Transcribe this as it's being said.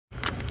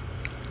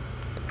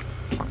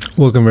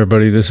Welcome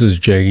everybody, this is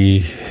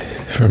Jaggy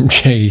from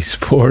Jaggy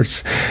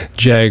Sports.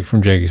 Jag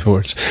from Jaggy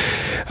Sports.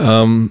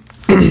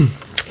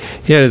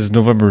 Yeah, it is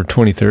November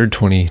 23rd,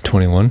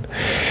 2021.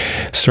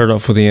 Start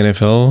off with the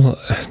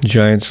NFL.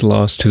 Giants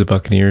lost to the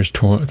Buccaneers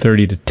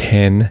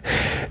 30-10.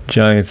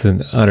 Giants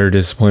an utter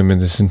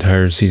disappointment this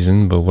entire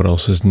season, but what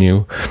else is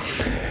new?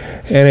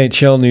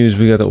 NHL news,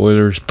 we got the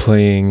Oilers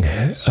playing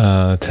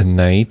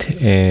tonight,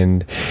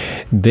 and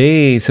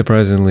they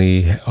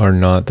surprisingly are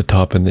not the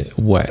top in the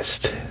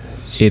West.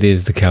 It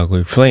is the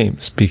Calgary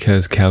Flames,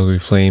 because Calgary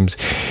Flames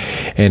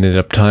ended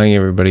up tying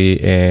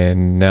everybody,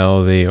 and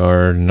now they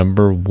are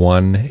number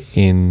one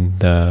in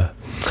the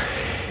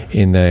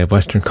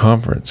Western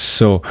Conference.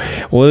 So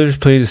Oilers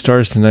play the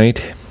Stars tonight.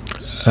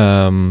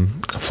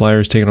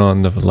 Flyers taking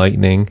on the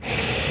Lightning.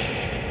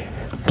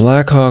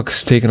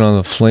 Blackhawks taking on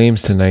the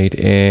Flames tonight,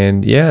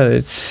 and yeah,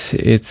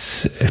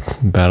 it's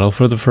battle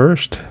for the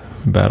first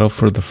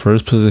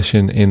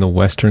position in the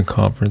Western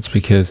Conference,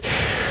 because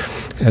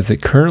as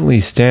it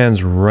currently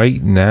stands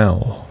right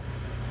now,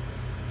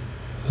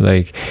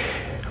 like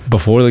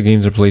before the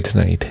games are played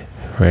tonight,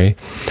 right?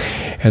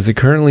 As it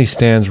currently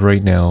stands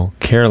right now,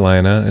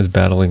 Carolina is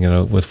battling it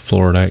out with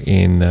Florida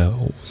in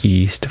the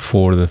East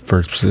for the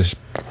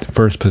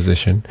first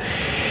position.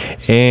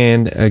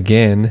 And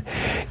again,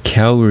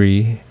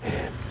 Calgary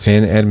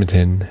and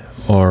Edmonton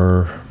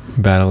are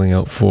battling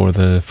out for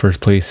the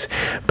first place.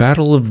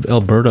 Battle of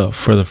Alberta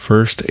for the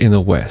first in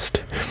the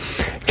West.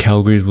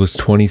 Calgary was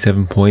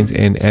 27 points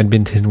and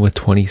Edmonton with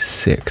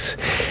 26.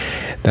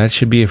 That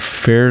should be a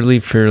fairly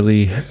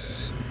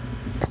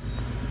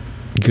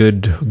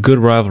good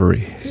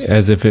rivalry,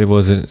 as if it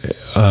wasn't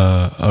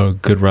a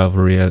good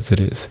rivalry as it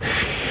is.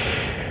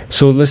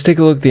 So let's take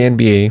a look at the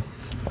NBA.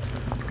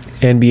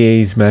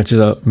 NBA's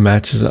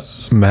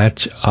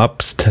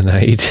matchups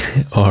tonight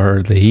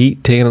are the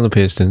Heat taking on the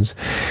Pistons,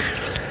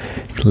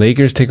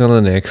 Lakers taking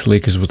on the Knicks.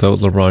 Lakers without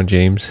LeBron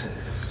James.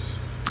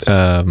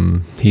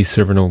 He's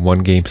serving a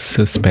 1-game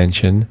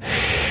suspension.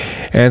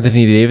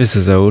 Anthony Davis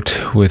is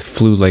out with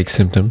flu-like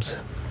symptoms,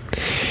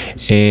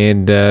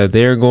 and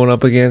they're going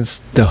up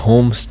against the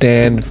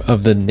homestand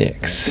of the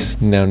Knicks.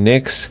 Now,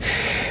 Knicks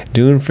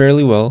doing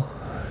fairly well.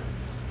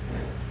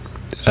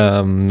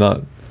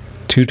 Not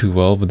too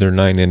well, but they're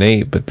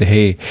 9-8. But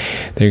they're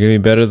gonna be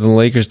better than the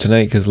Lakers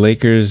tonight, because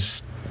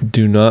Lakers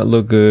do not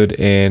look good,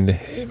 and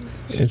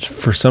it's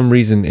for some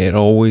reason it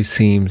always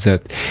seems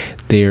that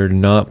they're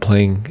not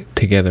playing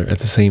together at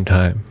the same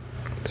time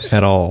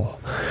at all.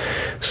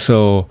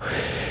 So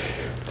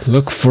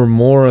look for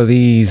more of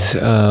these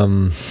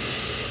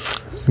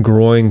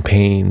growing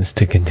pains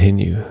to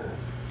continue.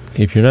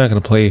 If you're not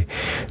going to play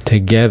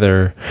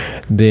together,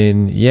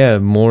 then yeah,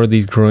 more of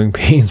these growing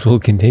pains will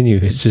continue.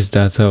 It's just,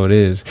 that's how it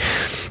is.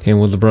 And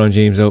with LeBron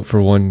James out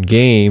for 1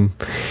 game,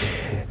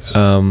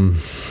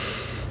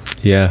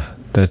 yeah,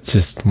 that's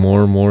just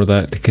more and more of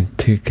that to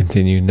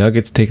continue.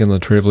 Nuggets taking the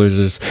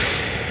Trailblazers.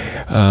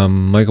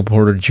 Michael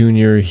Porter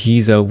Jr.,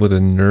 he's out with a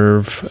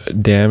nerve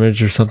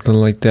damage or something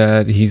like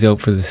that. He's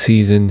out for the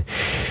season.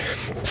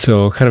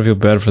 So I kind of feel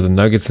bad for the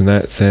Nuggets in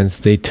that sense.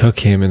 They took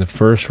him in the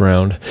first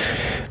round,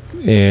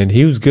 and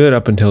he was good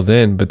up until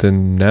then, but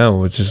then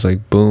now it's just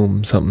like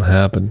boom, something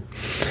happened.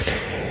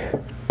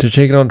 They're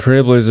taking on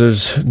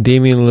Trailblazers.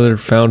 Damian Lillard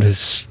found his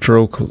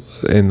stroke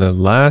in the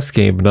last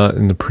game, but not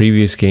in the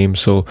previous game.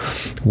 So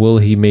will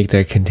he make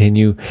that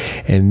continue?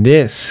 And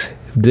this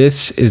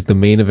is the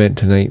main event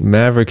tonight.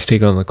 Mavericks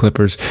take on the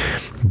Clippers.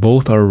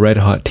 Both are red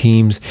hot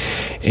teams,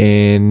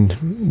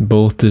 and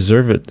both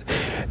deserve it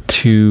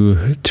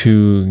to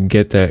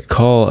get that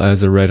call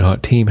as a red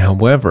hot team.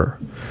 However,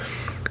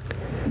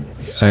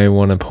 I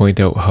want to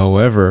point out,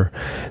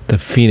 the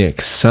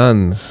Phoenix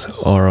Suns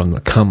are on the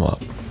come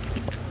up.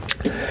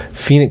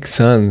 Phoenix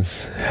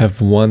Suns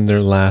have won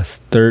their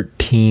last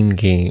 13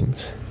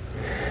 games.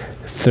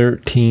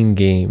 13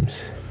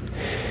 games.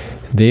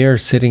 They are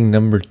sitting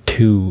number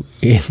 2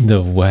 in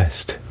the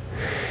West.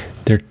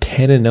 They're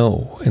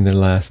 10-0 in their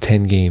last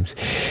 10 games.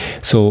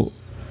 So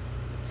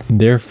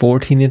they're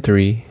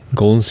 14-3.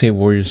 Golden State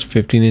Warriors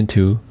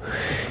 15-2.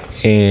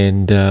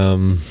 And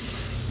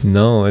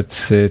no,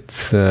 it's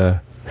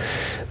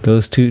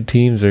those two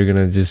teams are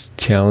gonna just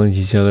challenge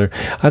each other.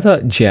 I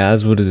thought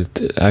Jazz would have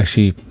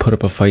actually put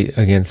up a fight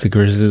against the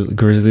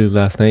Grizzlies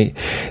last night.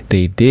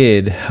 They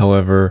did,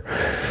 however.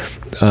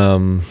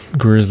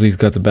 Grizzlies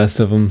got the best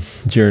of them.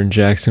 Jaren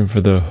Jackson for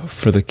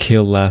the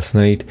kill last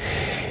night,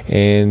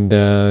 and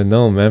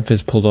no,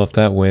 Memphis pulled off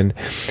that win.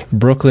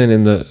 Brooklyn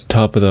in the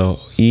top of the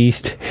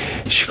East,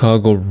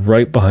 Chicago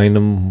right behind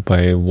them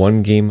by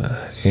 1 game,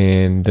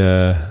 and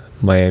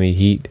Miami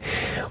Heat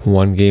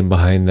 1 game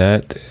behind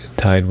that,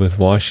 tied with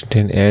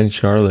Washington and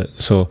Charlotte.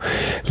 So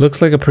it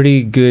looks like a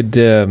pretty good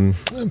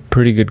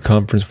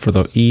conference for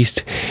the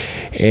East,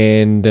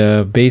 and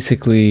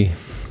basically.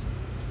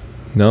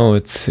 No,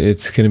 it's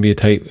going to be a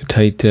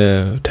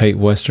tight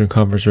Western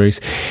Conference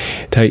race,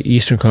 tight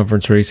Eastern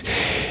Conference race.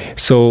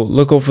 So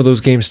look out for those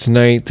games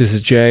tonight. This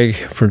is Jag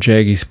from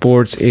Jaggy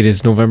Sports. It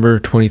is November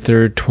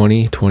 23rd,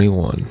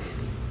 2021.